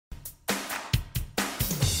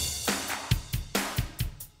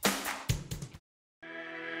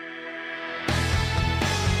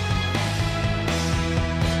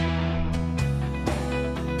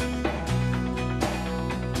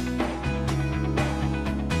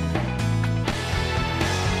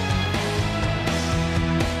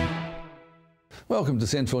Welcome to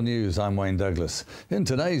Central News, I'm Wayne Douglas. In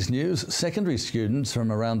today's news, secondary students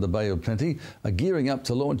from around the Bay of Plenty are gearing up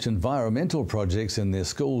to launch environmental projects in their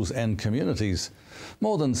schools and communities.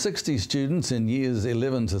 More than 60 students in years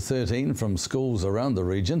 11 to 13 from schools around the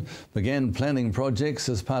region began planning projects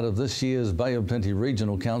as part of this year's Bay of Plenty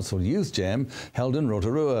Regional Council Youth Jam held in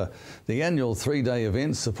Rotorua. The annual three-day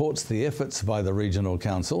event supports the efforts by the Regional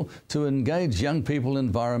Council to engage young people in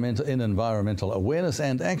environmental awareness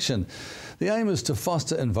and action. The aim is to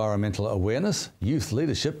foster environmental awareness, youth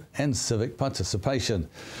leadership and civic participation.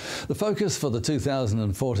 The focus for the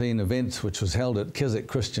 2014 event, which was held at Keswick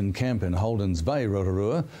Christian Camp in Holdens Bay,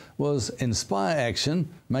 Rotorua, was Inspire Action,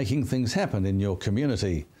 making things happen in your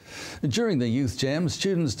community. During the Youth Jam,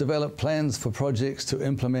 students developed plans for projects to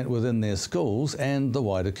implement within their schools and the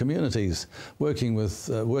wider communities, working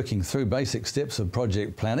through basic steps of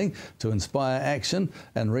project planning to inspire action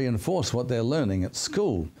and reinforce what they're learning at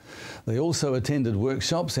school. They also attended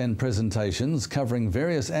workshops and presentations covering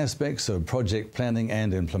various aspects of project planning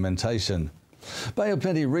and implementation. Bay of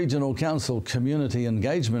Plenty Regional Council Community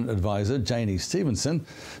Engagement Advisor Janie Stevenson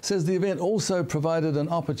says the event also provided an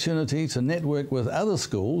opportunity to network with other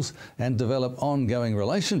schools and develop ongoing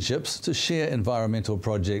relationships to share environmental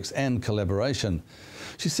projects and collaboration.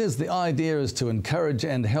 She says the idea is to encourage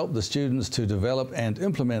and help the students to develop and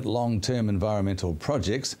implement long-term environmental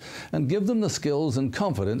projects and give them the skills and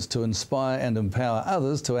confidence to inspire and empower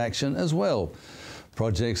others to action as well.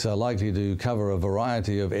 Projects are likely to cover a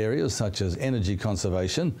variety of areas such as energy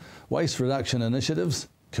conservation, waste reduction initiatives,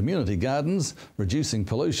 community gardens, reducing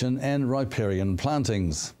pollution and riparian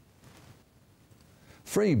plantings.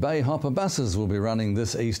 Free Bay Hopper buses will be running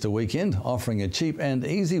this Easter weekend, offering a cheap and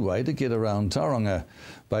easy way to get around Tauranga.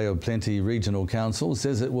 Bay of Plenty Regional Council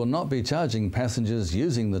says it will not be charging passengers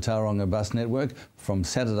using the Tauranga bus network from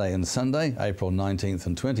Saturday and Sunday, April 19th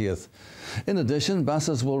and 20th. In addition,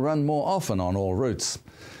 buses will run more often on all routes.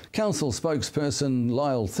 Council spokesperson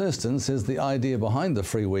Lyle Thurston says the idea behind the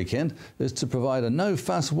free weekend is to provide a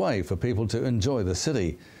no-fuss way for people to enjoy the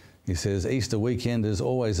city. He says Easter weekend is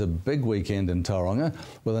always a big weekend in Tauranga,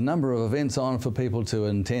 with a number of events on for people to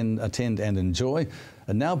attend and enjoy,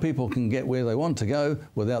 and now people can get where they want to go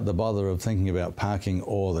without the bother of thinking about parking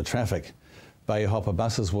or the traffic. Bay Hopper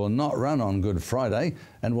buses will not run on Good Friday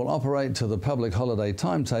and will operate to the public holiday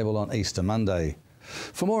timetable on Easter Monday.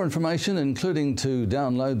 For more information, including to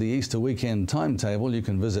download the Easter weekend timetable, you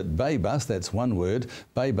can visit Baybus, that's one word,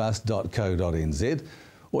 baybus.co.nz.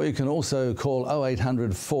 Or you can also call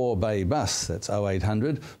 0800 4BAY-BUS, that's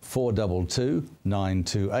 0800 422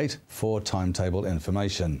 928 for timetable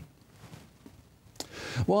information.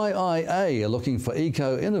 YIA are looking for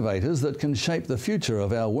eco-innovators that can shape the future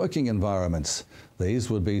of our working environments. These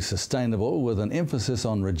would be sustainable with an emphasis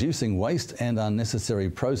on reducing waste and unnecessary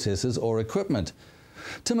processes or equipment.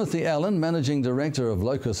 Timothy Allen, Managing Director of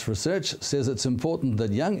Locus Research, says it's important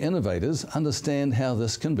that young innovators understand how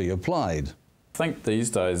this can be applied. I think these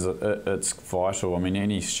days it's vital. I mean,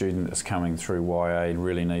 any student that's coming through YA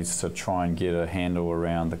really needs to try and get a handle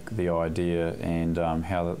around the idea and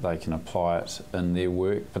how that they can apply it in their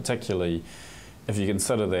work, particularly if you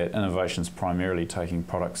consider that innovation's primarily taking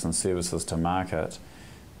products and services to market.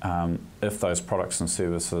 If those products and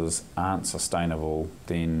services aren't sustainable,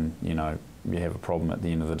 then you have a problem at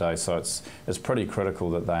the end of the day. So it's pretty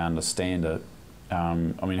critical that they understand it. I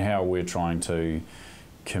mean, how we're trying to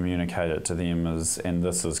communicate it to them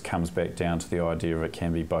comes back down to the idea of it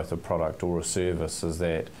can be both a product or a service, is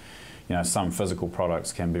that some physical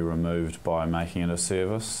products can be removed by making it a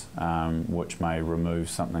service, which may remove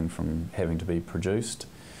something from having to be produced.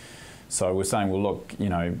 So we're saying, well, look,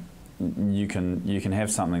 you can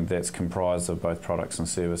have something that's comprised of both products and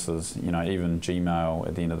services. Even Gmail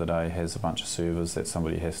at the end of the day has a bunch of servers that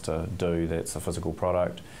somebody has to do. That's a physical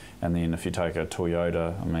product. And then if you take a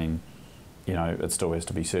Toyota, I mean, it still has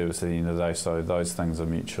to be serviced at the end of the day, so those things are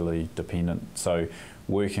mutually dependent. So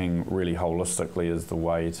working really holistically is the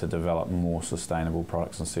way to develop more sustainable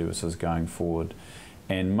products and services going forward.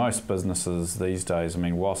 And most businesses these days, I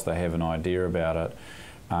mean, whilst they have an idea about it,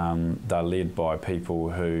 they're led by people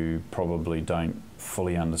who probably don't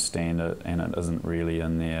fully understand it, and it isn't really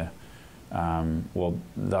in their,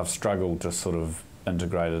 they've struggled to sort of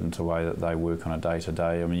integrate it into the way that they work on a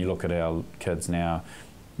day-to-day. I mean, you look at our kids now,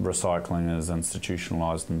 recycling is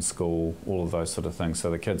institutionalised in school, all of those sort of things. So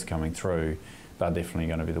the kids coming through, they're definitely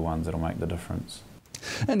going to be the ones that'll make the difference.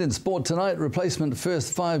 And in sport tonight, replacement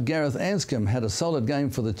first five Gareth Anscombe had a solid game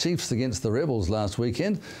for the Chiefs against the Rebels last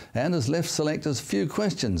weekend and has left selectors few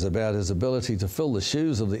questions about his ability to fill the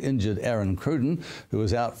shoes of the injured Aaron Cruden, who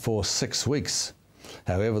is out for 6 weeks.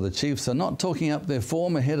 However, the Chiefs are not talking up their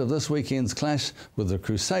form ahead of this weekend's clash with the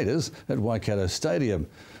Crusaders at Waikato Stadium.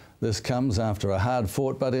 This comes after a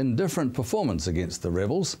hard-fought but indifferent performance against the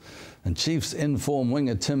Rebels. And Chiefs in-form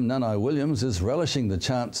winger Tim Nanai-Williams is relishing the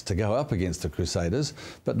chance to go up against the Crusaders,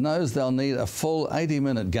 but knows they'll need a full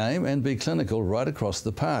 80-minute game and be clinical right across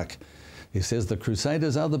the park. He says the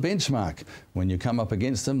Crusaders are the benchmark. When you come up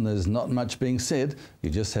against them, there's not much being said.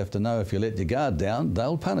 You just have to know if you let your guard down,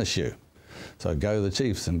 they'll punish you. So go the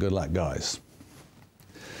Chiefs and good luck, guys.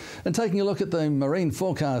 And taking a look at the marine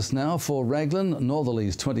forecast now for Raglan,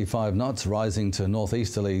 northerlies 25 knots rising to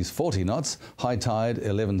northeasterlies 40 knots, high tide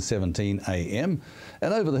 11:17 a.m.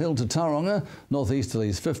 And over the hill to Tauranga,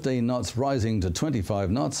 northeasterlies 15 knots rising to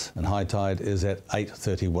 25 knots, and high tide is at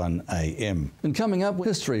 8:31 a.m. And coming up,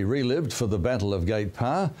 history relived for the Battle of Gate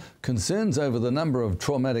Pa, concerns over the number of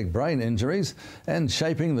traumatic brain injuries, and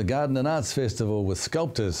shaping the Garden and Arts Festival with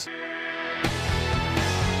sculptors.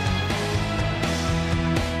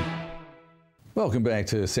 Welcome back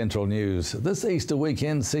to Central News. This Easter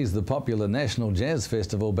weekend sees the popular National Jazz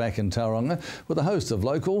Festival back in Tauranga with a host of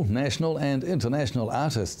local, national and international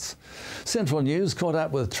artists. Central News caught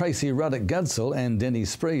up with Tracy Ruddock-Gudsell and Denny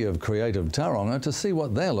Spree of Creative Tauranga to see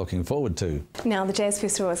what they're looking forward to. Now, the Jazz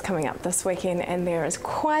Festival is coming up this weekend and there is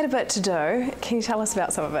quite a bit to do. Can you tell us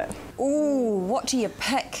about some of it? Ooh, what do you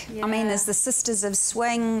pick? Yeah. I mean, there's the Sisters of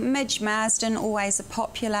Swing, Midge Marsden, always a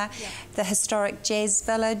popular, the historic Jazz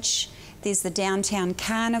Village, there's the Downtown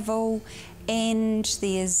Carnival, and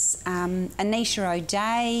there's Anisha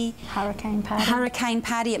O'Day. Hurricane Party. Hurricane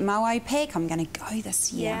Party at Moopec. I'm going to go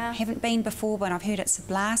this year. Yeah. Haven't been before, but I've heard it's a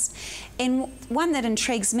blast. And one that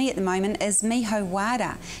intrigues me at the moment is Miho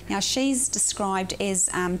Wada. Now, she's described as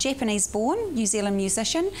Japanese-born New Zealand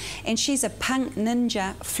musician, and she's a punk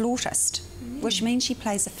ninja flautist, which means she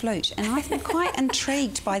plays a flute. And I've been quite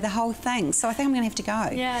intrigued by the whole thing, so I think I'm going to have to go.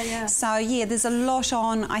 Yeah. So, yeah, there's a lot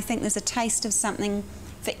on. I think there's a taste of something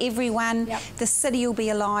for everyone. Yep. The city will be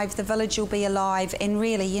alive, the village will be alive, and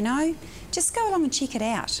really, you know, just go along and check it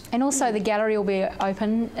out. And also the gallery will be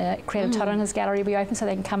open, Creative Tauranga's gallery will be open, so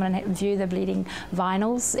they can come in and view the Bleeding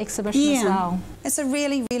Vinyls exhibition as well. It's a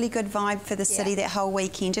really, really good vibe for the city that whole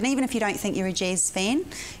weekend. And even if you don't think you're a jazz fan,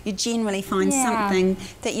 you generally find something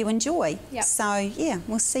that you enjoy. Yep. So, yeah,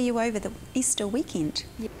 we'll see you over the Easter weekend.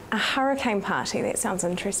 A hurricane party, that sounds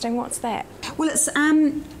interesting. What's that? Well, it's,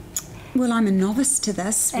 well, I'm a novice to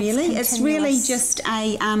this, really. It's really just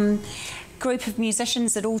a group of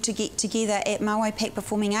musicians that all to get together at Moopec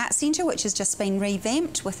Performing Arts Centre, which has just been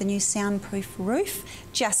revamped with a new soundproof roof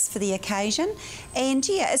just for the occasion. And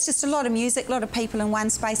yeah, it's just a lot of music, a lot of people in one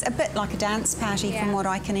space, a bit like a dance party from what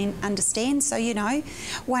I can understand. So, you know,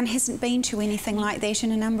 one hasn't been to anything like that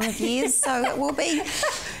in a number of years, so it will be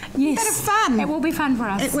a bit of fun. It will be fun for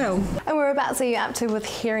us. It will. And whereabouts are you up to with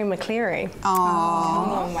Harry McCleary?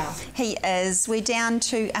 Oh, wow. He is. We're down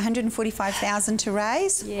to 145,000 to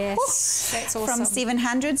raise. Yes, that's awesome. From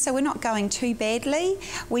 700, so we're not going too badly.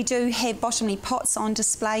 We do have bottomly pots on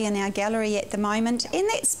display in our gallery at the moment, and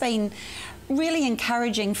that's been really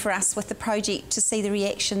encouraging for us with the project to see the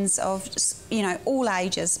reactions of, you know, all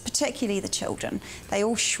ages, particularly the children. They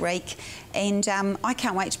all shriek, and I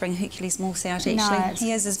can't wait to bring Hercules Morse out, actually. No,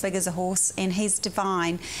 he is as big as a horse and he's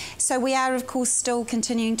divine. So we are, of course, still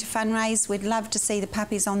continuing to fundraise. We'd love to see the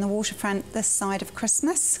puppies on the waterfront this side of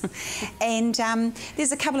Christmas. And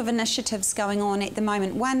there's a couple of initiatives going on at the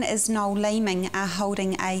moment. One is Noel Leeming are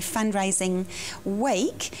holding a fundraising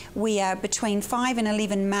week. We are between 5 and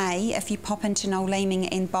 11 May. If you pop into Noel Leeming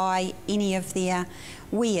and buy any of their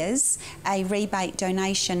wares, a rebate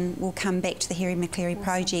donation will come back to the Harry McCleary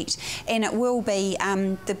project, and it will be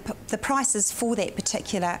the prices for that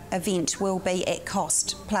particular event will be at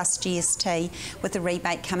cost plus GST with the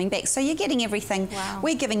rebate coming back. So you're getting everything. Wow.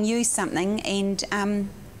 We're giving you something, and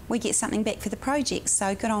we get something back for the project.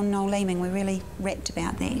 So good on Noel Leeming. We're really rapt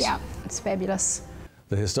about that. Yeah, it's fabulous.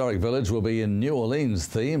 The historic village will be in New Orleans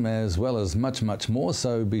theme as well as much, much more,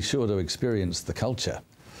 so be sure to experience the culture.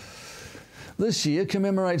 This year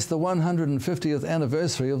commemorates the 150th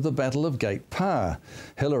anniversary of the Battle of Gate Pa.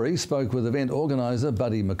 Hilary spoke with event organiser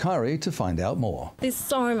Buddy Macari to find out more. There's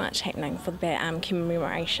so much happening for the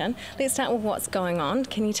commemoration. Let's start with what's going on.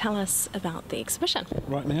 Can you tell us about the exhibition?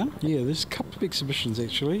 Right now? Yeah, there's a couple of exhibitions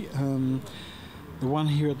actually. The one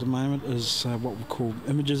here at the moment is what we call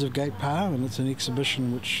Images of Gate Pa, and it's an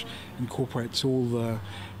exhibition which incorporates all the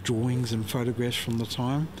drawings and photographs from the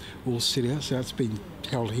time, all set out. So it's been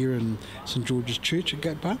held here in St George's Church at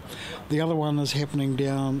Gate Pa. The other one is happening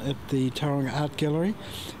down at the Tauranga Art Gallery.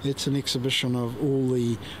 It's an exhibition of all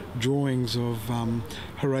the drawings of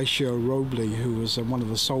Horatio Robley, who was one of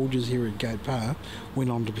the soldiers here at Gate Pa,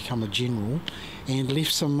 went on to become a general, and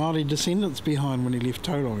left some Māori descendants behind when he left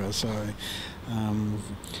Tauranga. So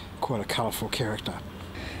quite a colourful character.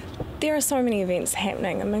 There are so many events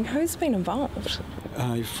happening. I mean, who's been involved?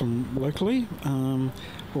 From locally,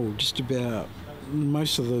 well, just about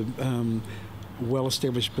most of the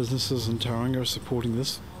well-established businesses in Tauranga are supporting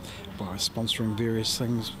this by sponsoring various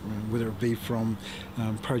things, whether it be from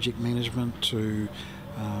project management to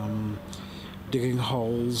digging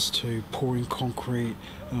holes to pouring concrete.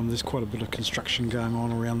 There's quite a bit of construction going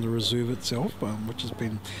on around the reserve itself, which has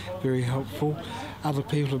been very helpful. Other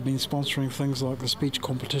people have been sponsoring things like the speech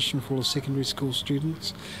competition for all the secondary school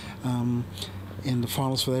students, and the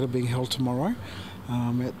finals for that are being held tomorrow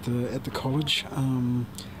at the college.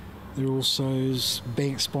 There are also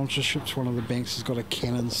bank sponsorships. One of the banks has got a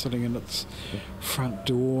cannon sitting in its front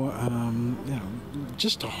door.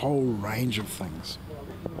 Just a whole range of things.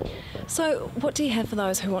 So what do you have for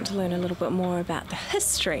those who want to learn a little bit more about the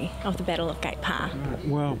history of the Battle of Gate Pa?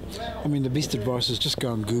 Well, I mean, the best advice is just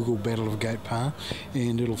go and Google Battle of Gate Pa,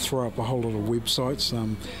 and it'll throw up a whole lot of websites.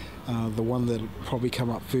 The one that'll probably come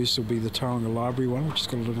up first will be the Tauranga Library one, which has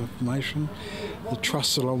got a lot of information. The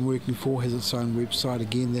trust that I'm working for has its own website,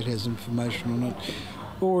 again, that has information on it.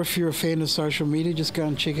 Or if you're a fan of social media, just go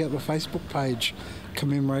and check out the Facebook page,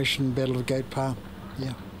 Commemoration Battle of Gate Pa.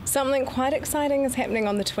 Yeah. Something quite exciting is happening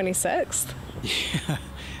on the 26th. Yeah,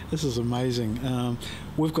 this is amazing.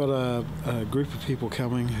 We've got a group of people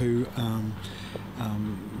coming who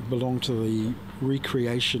belong to the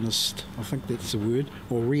recreationist, I think that's the word,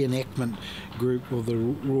 or reenactment group of the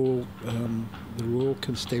Royal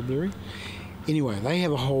Constabulary. Anyway, they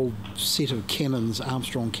have a whole set of cannons,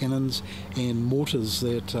 Armstrong cannons, and mortars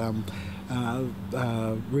that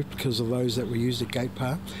replicas of those that were used at Gate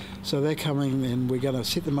Pa. So they're coming, and we're going to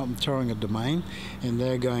set them up in Tauranga Domain, and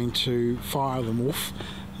they're going to fire them off,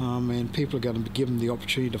 and people are going to be given the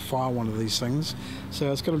opportunity to fire one of these things.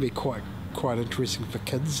 So it's going to be quite interesting for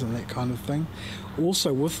kids and that kind of thing.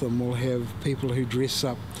 Also with them we'll have people who dress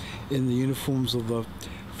up in the uniforms of the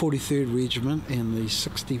 43rd Regiment and the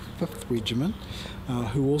 65th Regiment,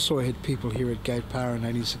 who also had people here at Gate Pa in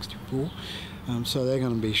 1864. So they're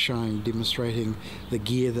going to be demonstrating the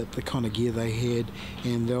kind of gear they had,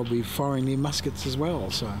 and they'll be firing their muskets as well.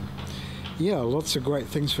 So, yeah, lots of great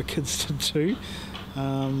things for kids to do,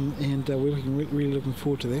 and we're really looking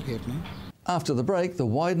forward to that happening. After the break, the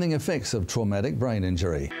widening effects of traumatic brain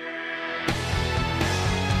injury.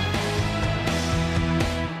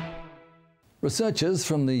 Researchers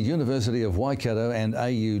from the University of Waikato and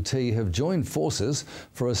AUT have joined forces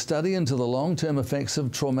for a study into the long-term effects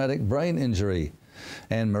of traumatic brain injury.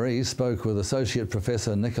 Anne-Marie spoke with Associate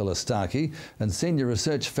Professor Nicola Starkey and Senior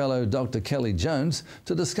Research Fellow Dr. Kelly Jones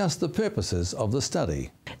to discuss the purposes of the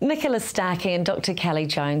study. Nicola Starkey and Dr. Kelly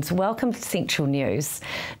Jones, welcome to Central News.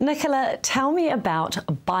 Nicola, tell me about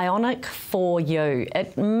Bionic 4U.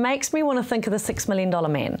 It makes me want to think of the $6 million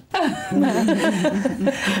man.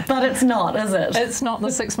 But it's not, is it? It's not the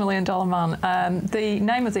 $6 million man. The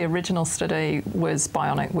name of the original study was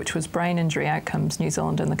Bionic, which was Brain Injury Outcomes New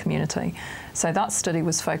Zealand in the Community. So that study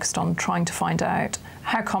was focused on trying to find out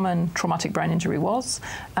how common traumatic brain injury was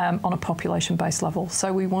on a population-based level.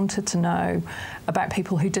 So we wanted to know about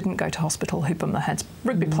people who didn't go to hospital, who bumped their heads,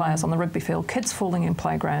 rugby players on the rugby field, kids falling in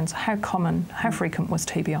playgrounds, how common, how frequent was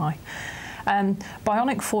TBI.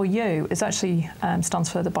 Bionic 4U is actually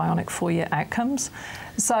stands for the Bionic 4-Year Outcomes.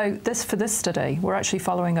 So for this study, we're actually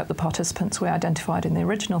following up the participants we identified in the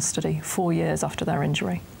original study 4 years after their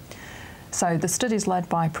injury. So the study is led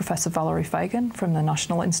by Professor Valerie Fagan from the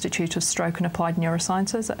National Institute of Stroke and Applied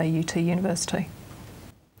Neurosciences at AUT University.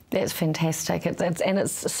 That's fantastic, and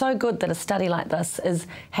it's so good that a study like this is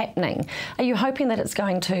happening. Are you hoping that it's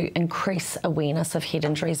going to increase awareness of head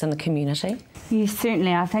injuries in the community? Yes,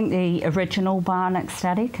 certainly. I think the original Bionic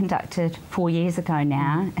study, conducted 4 years ago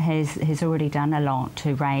now, has already done a lot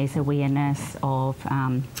to raise awareness of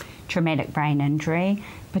traumatic brain injury,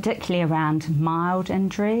 particularly around mild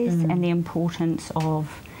injuries and the importance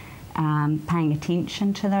of paying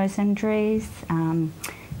attention to those injuries,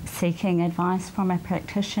 seeking advice from a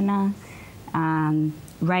practitioner,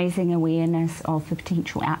 raising awareness of the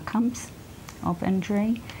potential outcomes of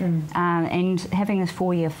injury, and having this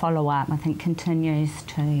 4-year follow-up, I think, continues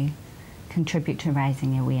to contribute to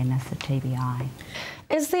raising awareness of TBI.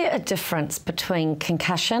 Is there a difference between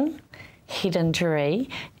concussion, head injury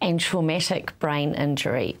and traumatic brain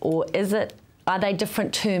injury, or are they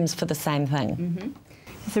different terms for the same thing?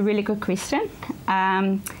 It's a really good question.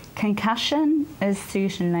 Concussion is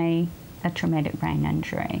certainly a traumatic brain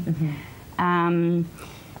injury.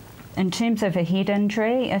 In terms of a head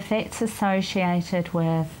injury, if that's associated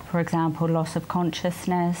with, for example, loss of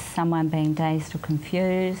consciousness, someone being dazed or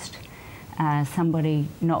confused, somebody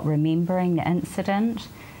not remembering the incident,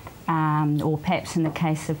 or perhaps in the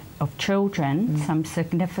case of children, some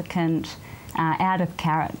significant out of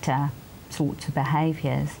character sorts of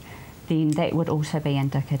behaviours, then that would also be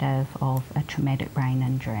indicative of a traumatic brain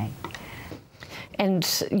injury. And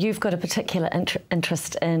you've got a particular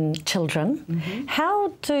interest in children.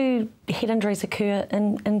 How do head injuries occur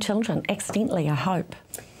in children? Accidentally, I hope.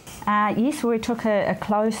 Yes, we took a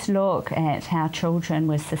close look at how children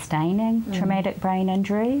were sustaining traumatic brain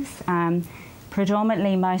injuries.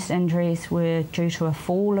 Predominantly, most injuries were due to a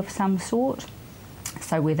fall of some sort.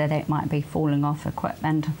 So whether that might be falling off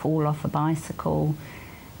equipment, a fall off a bicycle,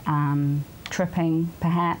 tripping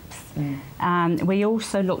perhaps. We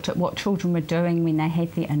also looked at what children were doing when they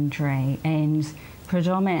had the injury, and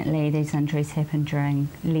predominantly these injuries happen during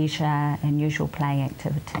leisure and usual play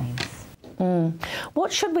activities.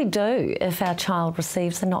 What should we do if our child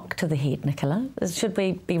receives a knock to the head, Nicola? Should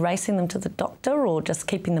we be racing them to the doctor or just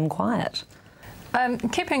keeping them quiet?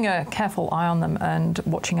 Keeping a careful eye on them and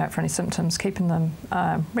watching out for any symptoms, keeping them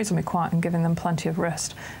reasonably quiet and giving them plenty of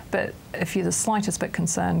rest. But if you're the slightest bit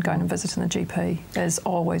concerned, going and visiting the GP is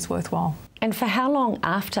always worthwhile. And for how long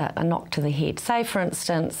after a knock to the head? Say, for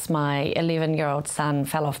instance, my 11-year-old son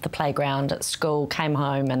fell off the playground at school, came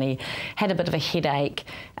home and he had a bit of a headache,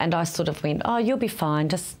 and I sort of went, oh, you'll be fine,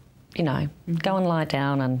 just, you know, go and lie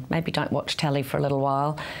down and maybe don't watch telly for a little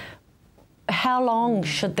while. How long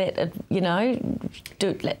should that, you know,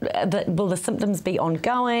 will the symptoms be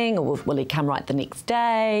ongoing, or will he come right the next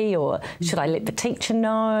day, or should I let the teacher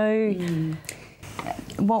know?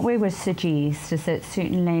 What we would suggest is that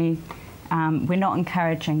certainly we're not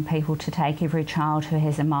encouraging people to take every child who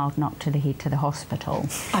has a mild knock to the head to the hospital.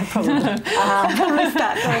 I probably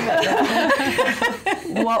start doing it.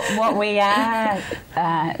 What we are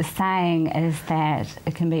saying is that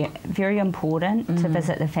it can be very important to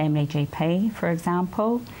visit the family GP, for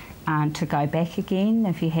example, to go back again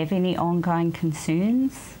if you have any ongoing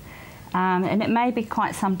concerns. And it may be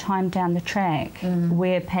quite some time down the track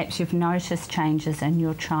where perhaps you've noticed changes in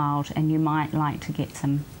your child and you might like to get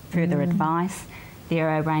some further advice. There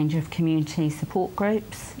are a range of community support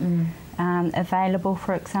groups available,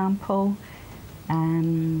 for example.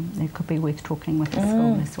 It could be worth talking with the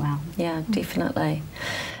school as well. Yeah, definitely.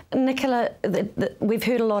 Nicola, we've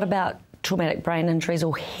heard a lot about traumatic brain injuries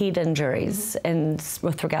or head injuries, and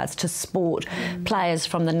with regards to sport, players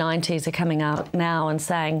from the 90s are coming out now and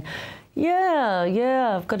saying,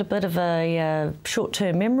 yeah, I've got a bit of a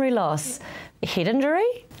short-term memory loss. Head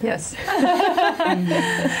injury? Yes.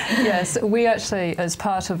 Yes, we actually, as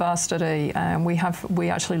part of our study, we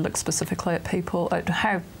actually looked specifically at people, at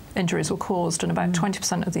how injuries were caused, and about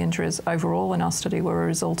 20% of the injuries overall in our study were a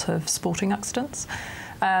result of sporting accidents.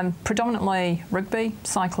 Predominantly rugby,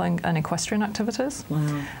 cycling and equestrian activities.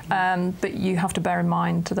 Wow. But you have to bear in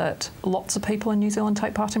mind that lots of people in New Zealand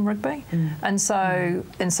take part in rugby, and so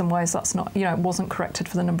in some ways that's not, you know, it wasn't corrected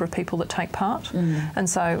for the number of people that take part, and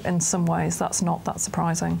so in some ways that's not that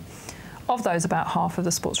surprising. Of those, about half of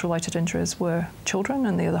the sports-related injuries were children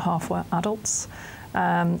and the other half were adults.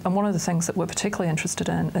 And one of the things that we're particularly interested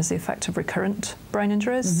in is the effect of recurrent brain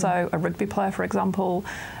injuries. So a rugby player, for example,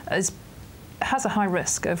 has a high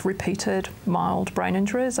risk of repeated mild brain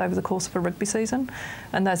injuries over the course of a rugby season,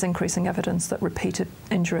 and there's increasing evidence that repeated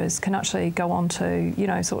injuries can actually go on to, you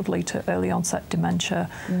know, sort of lead to early onset dementia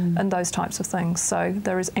and those types of things. So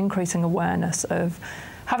there is increasing awareness of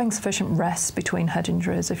having sufficient rest between head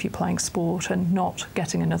injuries if you're playing sport, and not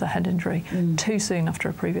getting another head injury too soon after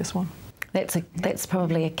a previous one. That's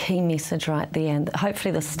probably a key message right there, and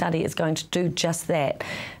hopefully the study is going to do just that,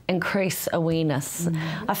 increase awareness.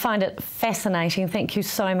 I find it fascinating. Thank you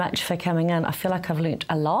so much for coming in. I feel like I've learnt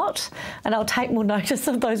a lot, and I'll take more notice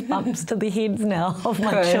of those bumps to the heads now of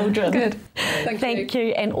my children. Good. Thank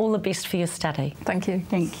you, and all the best for your study. Thank you.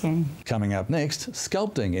 Thank you. Coming up next,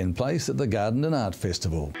 sculpting in place at the Garden and Art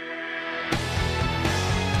Festival.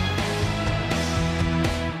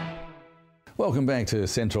 Welcome back to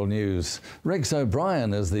Central News. Rex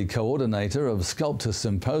O'Brien is the coordinator of Sculptor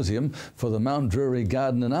Symposium for the Mount Drury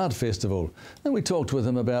Garden and Art Festival, and we talked with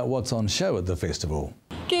him about what's on show at the festival.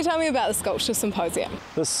 Can you tell me about the Sculpture Symposium?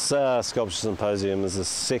 This Sculpture Symposium is the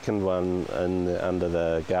second one under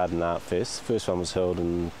the Garden Art Fest. The first one was held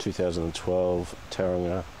in 2012 at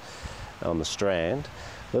Tauranga on the Strand.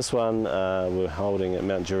 This one we're holding at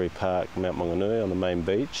Mount Jury Park, Mount Maunganui on the main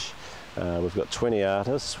beach. We've got 20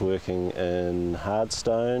 artists working in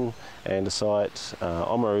hardstone, andesite,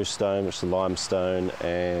 Oamaru stone, which is limestone,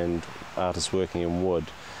 and artists working in wood.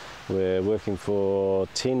 We're working for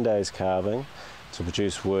 10 days carving to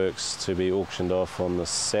produce works to be auctioned off on the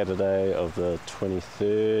Saturday of the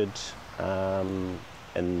 23rd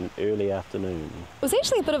in early afternoon. It was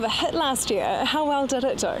actually a bit of a hit last year. How well did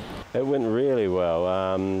it do? It went really well.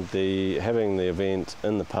 Having the event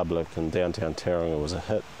in the public in downtown Tauranga was a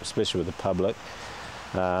hit, especially with the public.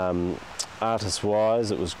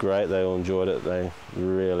 Artist-wise, it was great. They all enjoyed it. They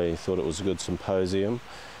really thought it was a good symposium.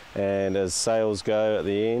 And as sales go at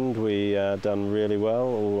the end, we done really well.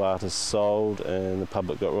 All artists sold and the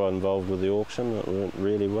public got right involved with the auction. It went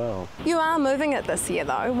really well. You are moving it this year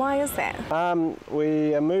though, why is that?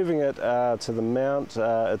 We are moving it to the Mount.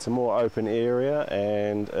 It's a more open area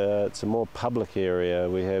and it's a more public area.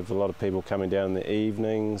 We have a lot of people coming down in the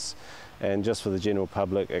evenings, and just for the general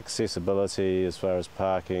public, accessibility as far as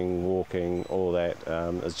parking, walking, all that,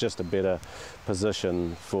 is just a better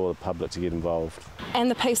position for the public to get involved.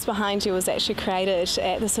 And the piece behind you was actually created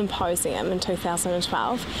at the symposium in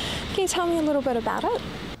 2012. Can you tell me a little bit about it?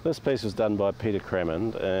 This piece was done by Peter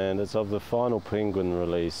Crammond, and it's of the final penguin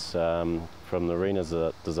release from the Rena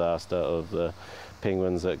disaster, of the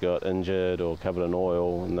penguins that got injured or covered in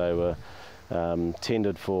oil, and they were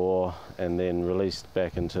tended for and then released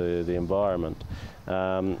back into the environment.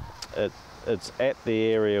 It's at the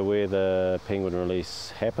area where the penguin release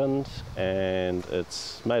happened, and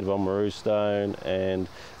it's made of Oamaru stone, and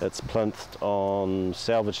it's plinth on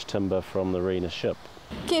salvage timber from the Rena ship.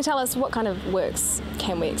 Can you tell us what kind of works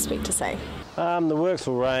can we expect to see? The works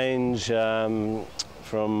will range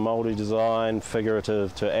from mouldy design,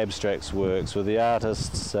 figurative to abstract works, with the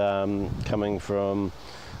artists coming from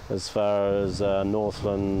as far as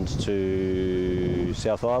Northland to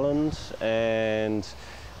South Island, and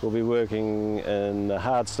we'll be working in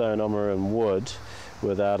hardstone, Oamaru and wood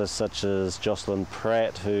with artists such as Jocelyn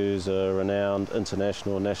Pratt, who's a renowned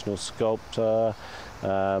international and national sculptor.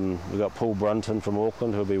 We've got Paul Brunton from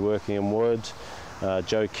Auckland who'll be working in wood.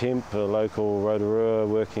 Joe Kemp, a local Rotorua,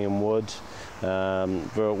 working in wood.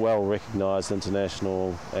 Very well recognised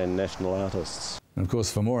international and national artists. And of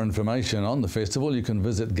course, for more information on the festival, you can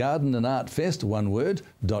visit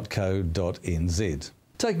gardenandartfest.co.nz.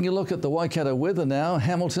 Taking a look at the Waikato weather now,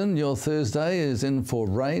 Hamilton, your Thursday is in for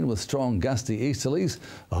rain with strong gusty easterlies,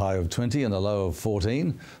 a high of 20 and a low of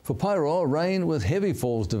 14. For Paeroa, rain with heavy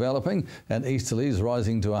falls developing and easterlies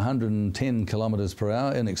rising to 110 kilometres per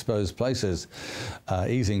hour in exposed places,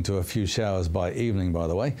 easing to a few showers by evening, by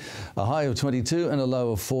the way. A high of 22 and a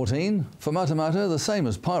low of 14. For Matamata, the same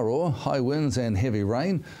as Paeroa, high winds and heavy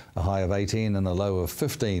rain, a high of 18 and a low of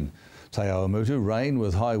 15. Te Awamutu, rain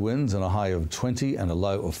with high winds and a high of 20 and a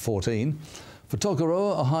low of 14. For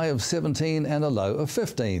Tokoroa, a high of 17 and a low of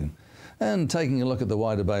 15. And taking a look at the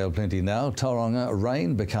wider Bay of Plenty now, Tauranga,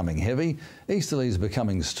 rain becoming heavy, easterlies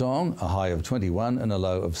becoming strong, a high of 21 and a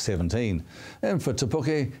low of 17. And for Te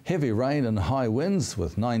Puke, heavy rain and high winds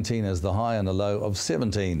with 19 as the high and a low of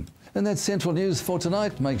 17. And that's Central News for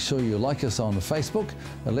tonight. Make sure you like us on Facebook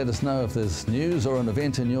and let us know if there's news or an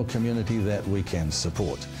event in your community that we can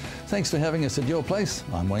support. Thanks for having us at your place.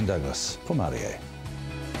 I'm Wayne Douglas for Mārie.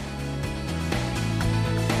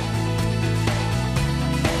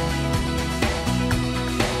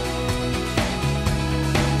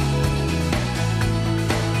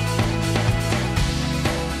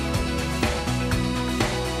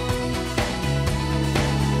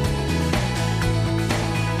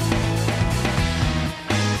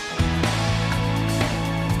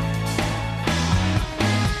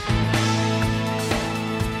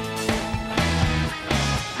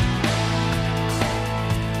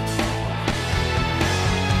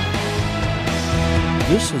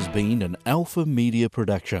 This has been an Alpha Media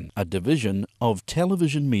production, a division of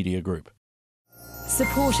Television Media Group.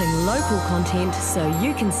 Supporting local content so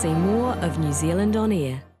you can see more of New Zealand on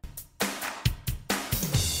air.